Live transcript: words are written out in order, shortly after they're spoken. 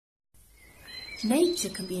Nature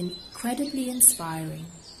can be incredibly inspiring,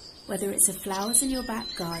 whether it's the flowers in your back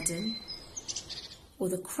garden or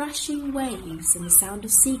the crashing waves and the sound of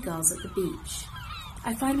seagulls at the beach.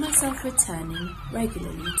 I find myself returning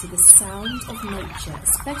regularly to the sound of nature,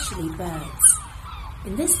 especially birds.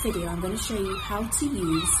 In this video I'm going to show you how to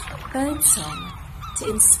use birdsong to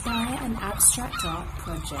inspire an abstract art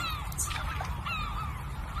project.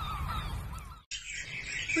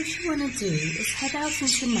 What you want to do is head out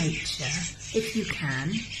into nature, if you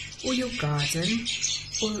can, or your garden,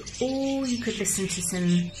 or you could listen to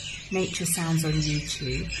some nature sounds on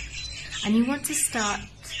YouTube. And you want to start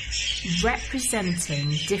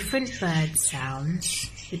representing different bird sounds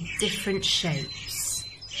with different shapes.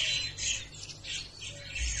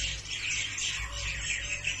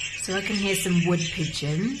 So I can hear some wood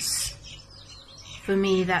pigeons. For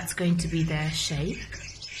me, that's going to be their shape.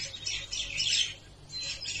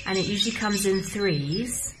 And it usually comes in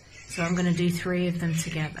threes, so I'm going to do 3 of them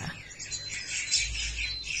together.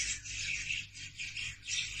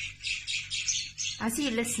 As you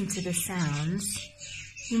listen to the sounds,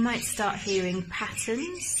 you might start hearing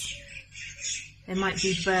patterns. There might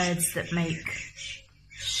be birds that make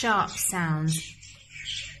sharp sounds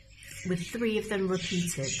with 3 of them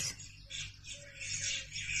repeated.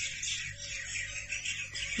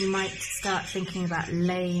 You might start thinking about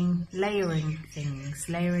layering things,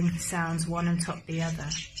 layering sounds one on top of the other.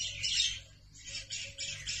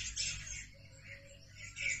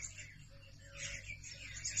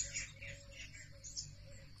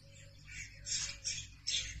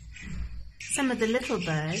 Some of the little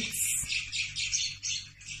birds,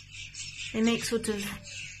 they make sort of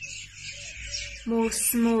more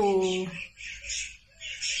small,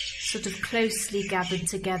 sort of closely gathered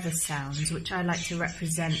together sounds, which I like to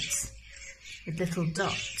represent with little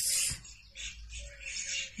dots.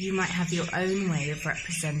 You might have your own way of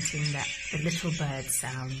representing the little bird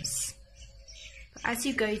sounds. But as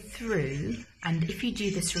you go through, and if you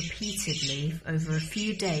do this repeatedly over a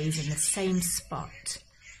few days in the same spot,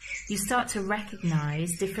 you start to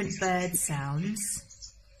recognize different bird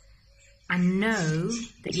sounds and know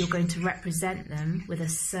that you're going to represent them with a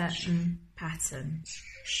certain pattern.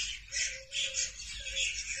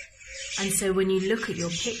 And so when you look at your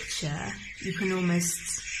picture, you can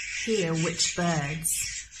almost hear which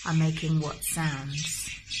birds are making what sounds.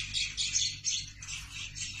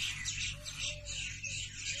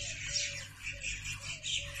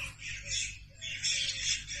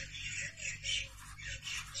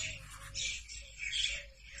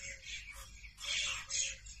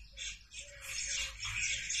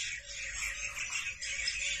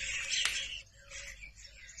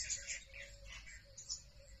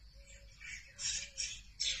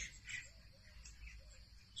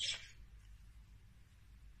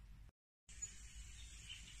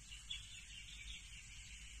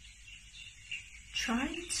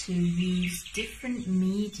 Try to use different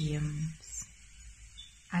mediums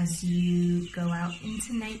as you go out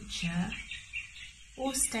into nature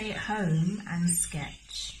or stay at home and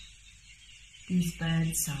sketch these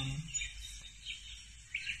bird songs.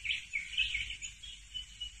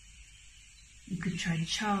 You could try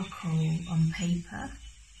charcoal on paper,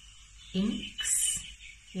 inks.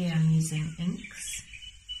 Here I'm using inks.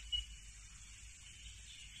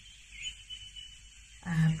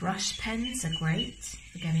 Brush pens are great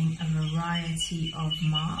for getting a variety of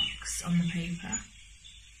marks on the paper.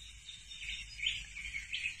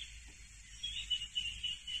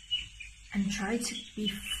 And try to be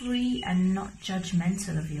free and not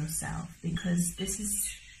judgmental of yourself, because this is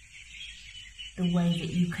the way that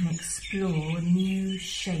you can explore new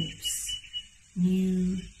shapes,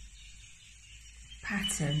 new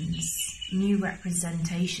patterns, new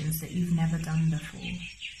representations that you've never done before.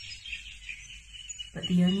 But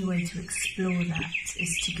the only way to explore that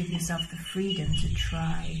is to give yourself the freedom to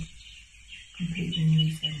try completely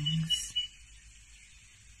new things.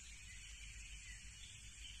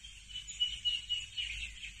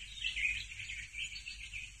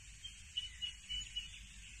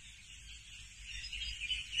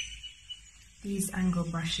 These angle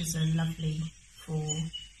brushes are lovely for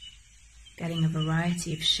getting a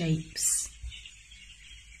variety of shapes.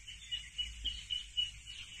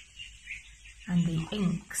 And the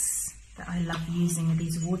inks that I love using are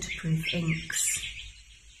these waterproof inks,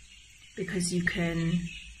 because you can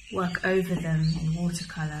work over them in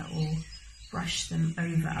watercolour or brush them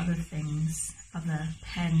over other things, other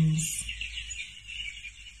pens.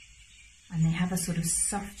 And they have a sort of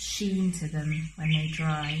soft sheen to them when they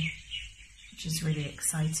dry, which is really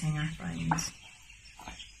exciting, I find.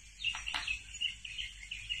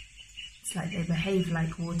 It's like they behave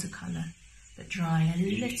like watercolour. but dry a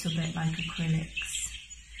little bit like acrylics.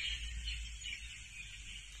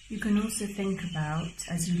 You can also think about,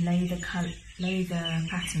 as you lay the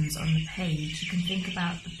patterns on the page, you can think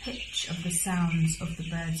about the pitch of the sounds of the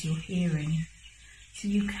birds you're hearing. So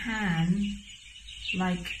you can,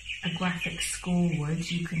 like a graphic score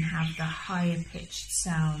would, you can have the higher pitched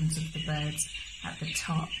sounds of the birds at the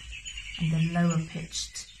top and the lower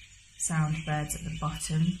pitched sound birds at the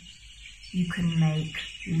bottom. You can make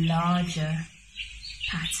larger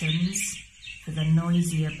patterns for the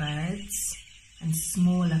noisier birds and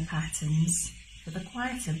smaller patterns for the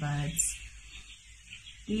quieter birds.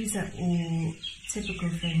 These are all typical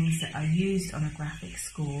things that are used on a graphic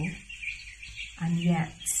score, and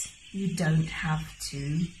yet you don't have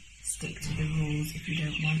to stick to the rules if you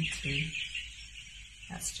don't want to.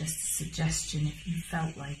 That's just a suggestion if you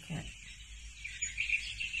felt like it.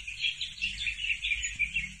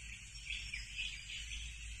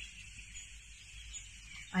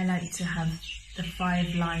 I like to have the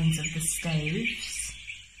 5 lines of the staves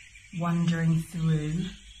wandering through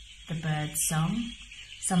the bird song.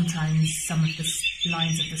 Sometimes some of the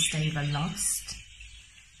lines of the stave are lost,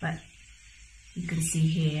 but you can see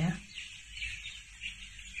here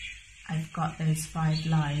I've got those 5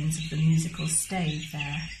 lines of the musical stave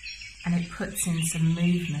there, and it puts in some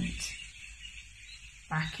movement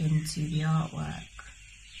back into the artwork.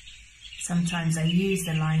 Sometimes I use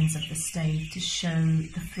the lines of the stave to show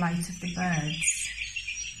the flight of the birds.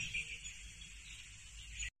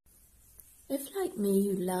 If, like me,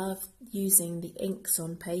 you love using the inks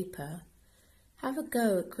on paper, have a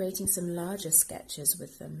go at creating some larger sketches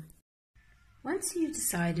with them. Once you've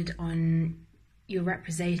decided on your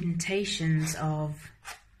representations of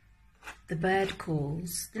the bird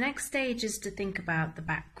calls, the next stage is to think about the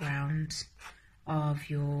background of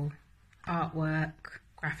your artwork,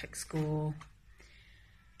 graphic score,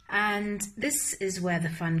 and this is where the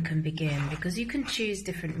fun can begin, because you can choose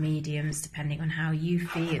different mediums depending on how you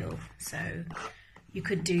feel. So you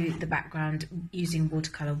could do the background using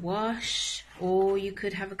watercolour wash, or you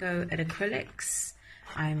could have a go at acrylics.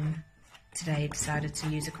 I'm today decided to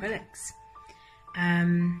use acrylics,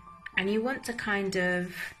 and you want to kind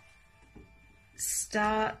of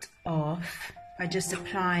start off by just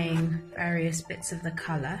applying various bits of the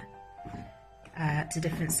colour to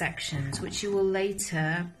different sections, which you will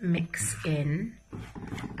later mix in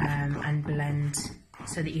and blend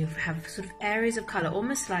so that you have sort of areas of colour,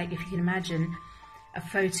 almost like if you can imagine a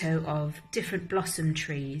photo of different blossom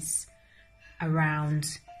trees around,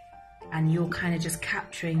 and you're kind of just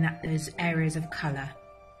capturing those areas of colour.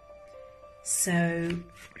 So I'm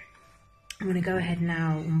going to go ahead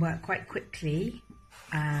now and work quite quickly,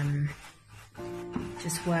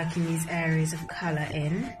 just working these areas of colour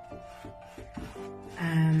in.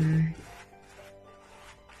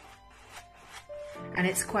 And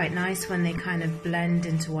it's quite nice when they kind of blend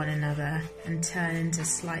into one another and turn into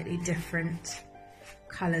slightly different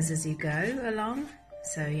colours as you go along.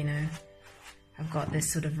 So, you know, I've got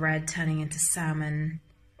this sort of red turning into salmon.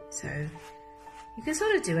 So you can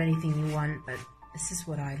sort of do anything you want, but this is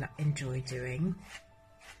what I enjoy doing.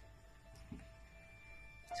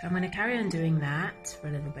 So I'm going to carry on doing that for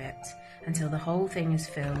a little bit until the whole thing is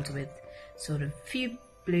filled with sort of few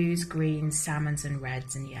blues, greens, salmons and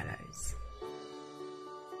reds and yellows.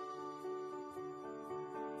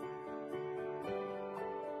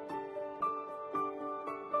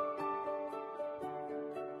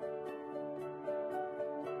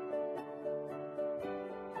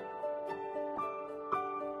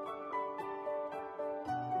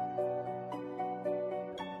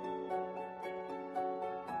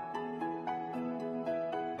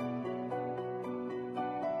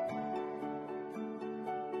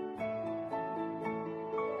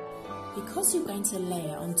 Because you're going to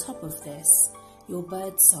layer on top of this your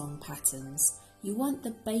birdsong patterns, you want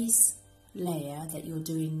the base layer that you're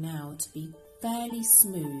doing now to be fairly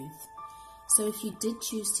smooth. So if you did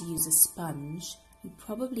choose to use a sponge, you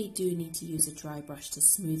probably do need to use a dry brush to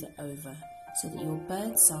smooth it over so that your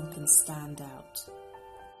birdsong can stand out.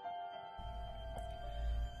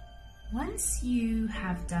 Once you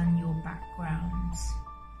have done your background,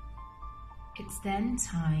 it's then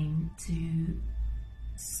time to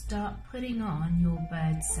start putting on your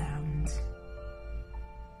bird sound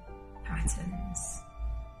patterns.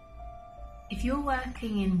 If you're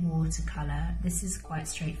working in watercolour, this is quite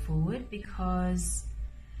straightforward because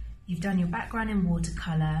you've done your background in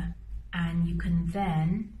watercolour and you can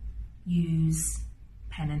then use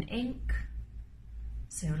pen and ink,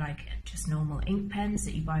 so like just normal ink pens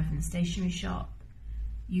that you buy from the stationery shop.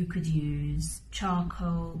 You could use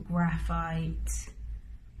charcoal, graphite,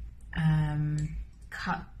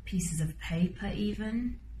 cut pieces of paper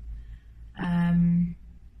even,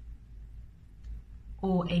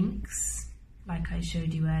 or inks like I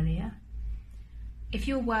showed you earlier. If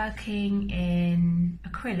you're working in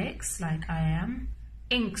acrylics like I am,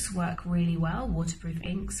 inks work really well, waterproof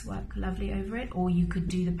inks work lovely over it, or you could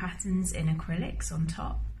do the patterns in acrylics on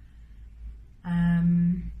top.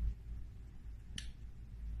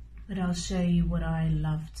 But I'll show you what I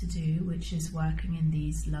love to do, which is working in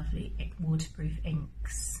these lovely waterproof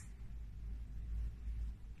inks.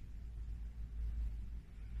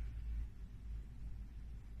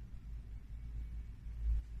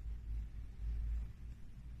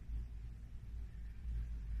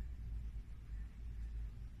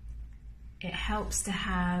 It helps to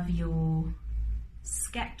have your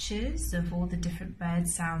sketches of all the different bird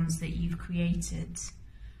sounds that you've created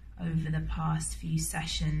over the past few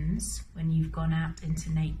sessions when you've gone out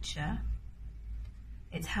into nature.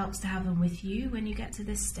 It helps to have them with you when you get to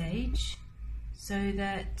this stage so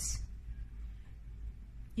that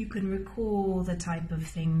you can recall the type of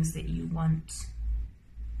things that you want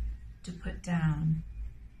to put down.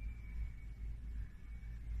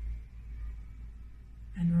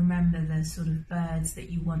 And remember the sort of birds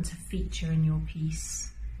that you want to feature in your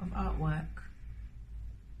piece of artwork.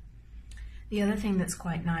 The other thing that's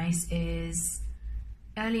quite nice is,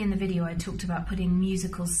 early in the video I talked about putting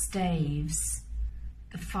musical staves,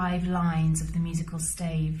 the 5 lines of the musical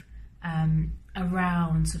stave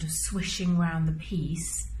around, sort of swishing around the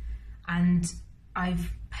piece, and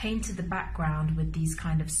I've painted the background with these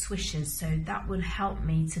kind of swishes, so that will help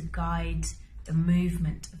me to guide the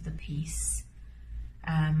movement of the piece.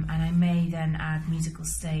 And I may then add musical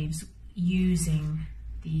staves using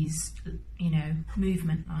these,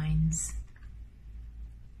 movement lines.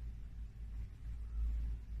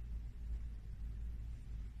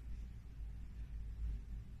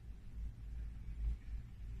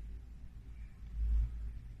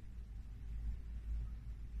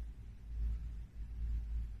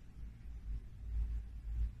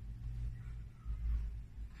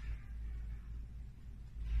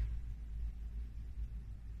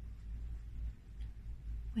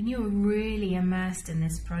 When you're really immersed in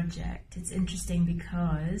this project, it's interesting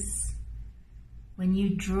because when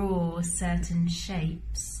you draw certain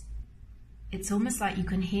shapes, it's almost like you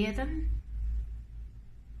can hear them.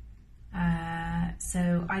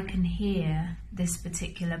 So I can hear this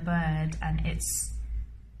particular bird and its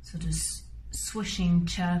sort of swishing,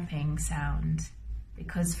 chirping sound,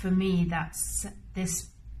 because for me this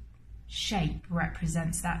shape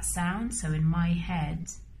represents that sound. So in my head,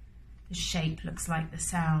 the shape looks like the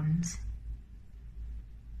sound.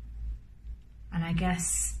 And I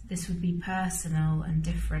guess this would be personal and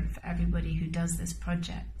different for everybody who does this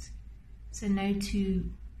project. So no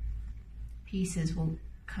two pieces will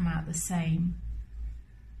come out the same.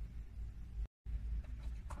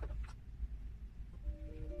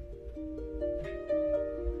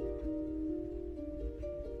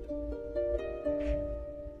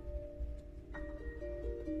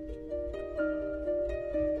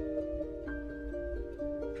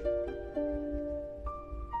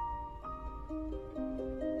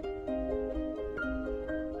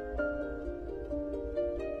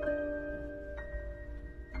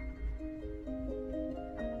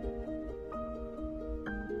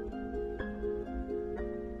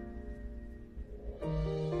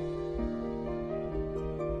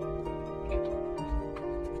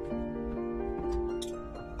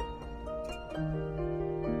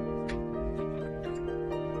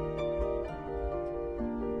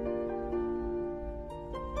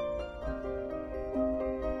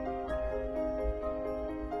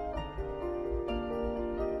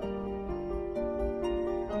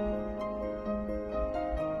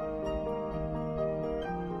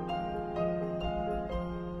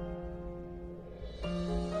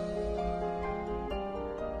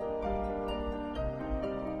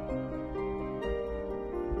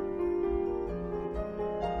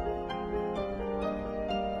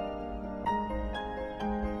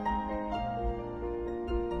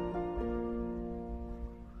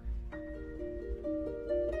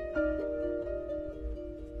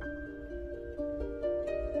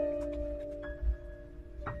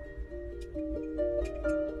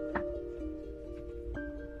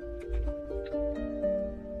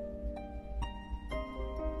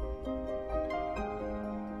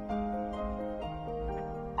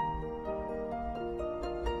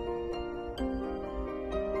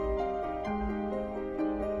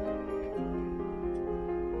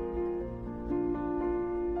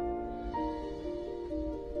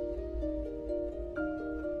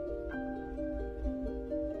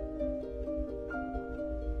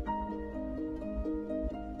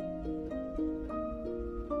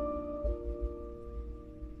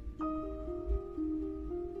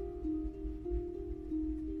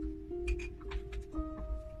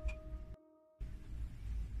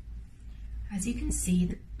 as you can see,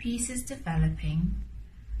 the piece is developing.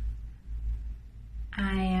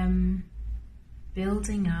 I am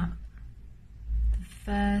building up the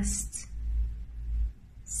first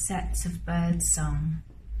sets of birdsong.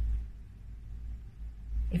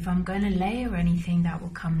 If I'm going to layer anything, that will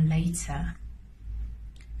come later,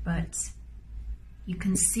 but you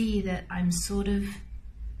can see that I'm sort of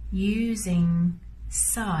using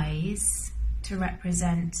size to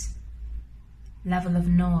represent level of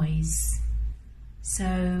noise.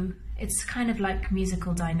 So it's kind of like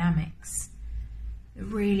musical dynamics. The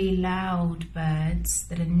really loud birds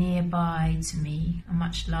that are nearby to me are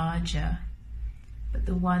much larger, but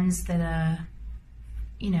the ones that are,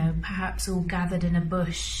 you know, perhaps all gathered in a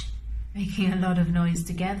bush, making a lot of noise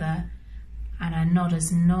together and are not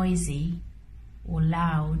as noisy or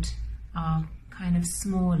loud, are kind of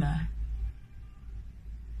smaller.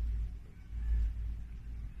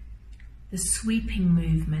 The sweeping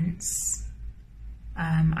movements,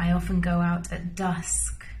 I often go out at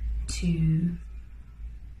dusk to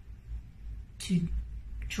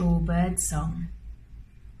draw birdsong,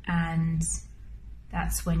 and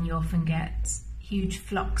that's when you often get huge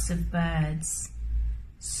flocks of birds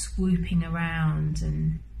swooping around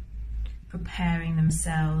and preparing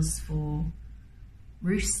themselves for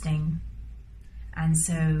roosting. And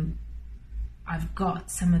so I've got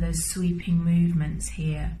some of those sweeping movements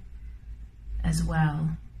here as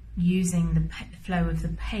well, using the flow of the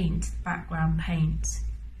paint, background paint,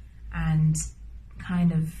 and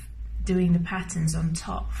kind of doing the patterns on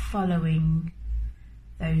top, following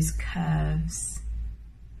those curves.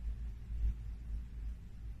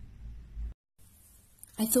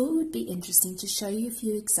 I thought it would be interesting to show you a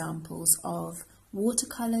few examples of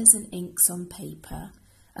watercolours and inks on paper,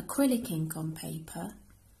 acrylic ink on paper,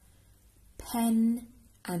 pen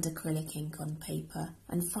and acrylic ink on paper,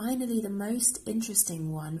 and finally the most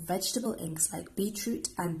interesting one, vegetable inks like beetroot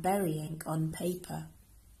and berry ink on paper.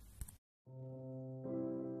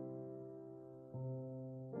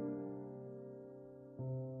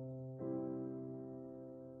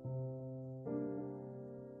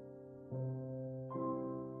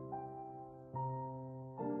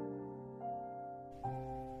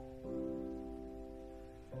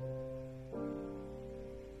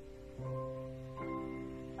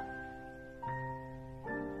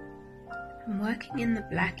 I'm working in the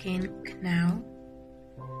black ink now,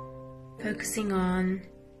 focusing on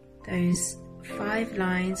those 5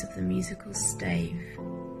 lines of the musical stave.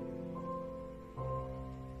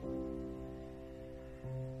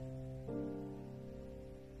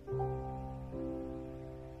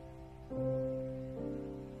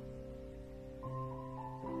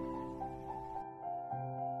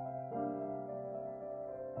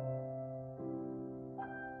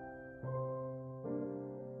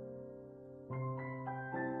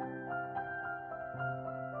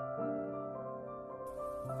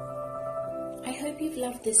 I hope you've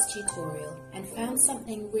loved this tutorial and found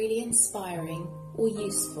something really inspiring or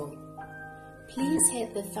useful. Please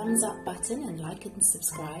hit the thumbs up button and like and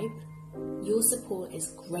subscribe. Your support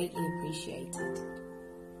is greatly appreciated.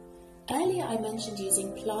 Earlier I mentioned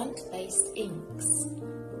using plant-based inks.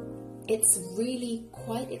 It's really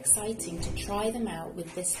quite exciting to try them out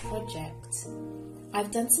with this project.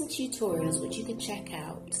 I've done some tutorials which you can check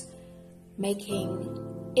out, making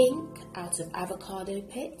ink out of avocado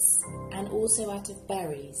pits and also out of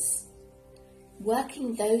berries.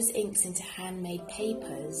 Working those inks into handmade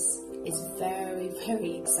papers is very,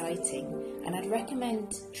 very exciting, and I'd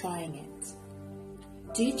recommend trying it.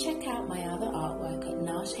 Do check out my other artwork at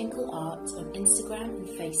Nash Henkel Art on Instagram and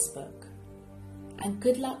Facebook. And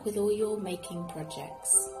good luck with all your making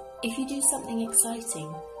projects. If you do something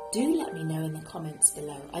exciting, do let me know in the comments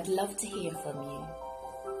below. I'd love to hear from you.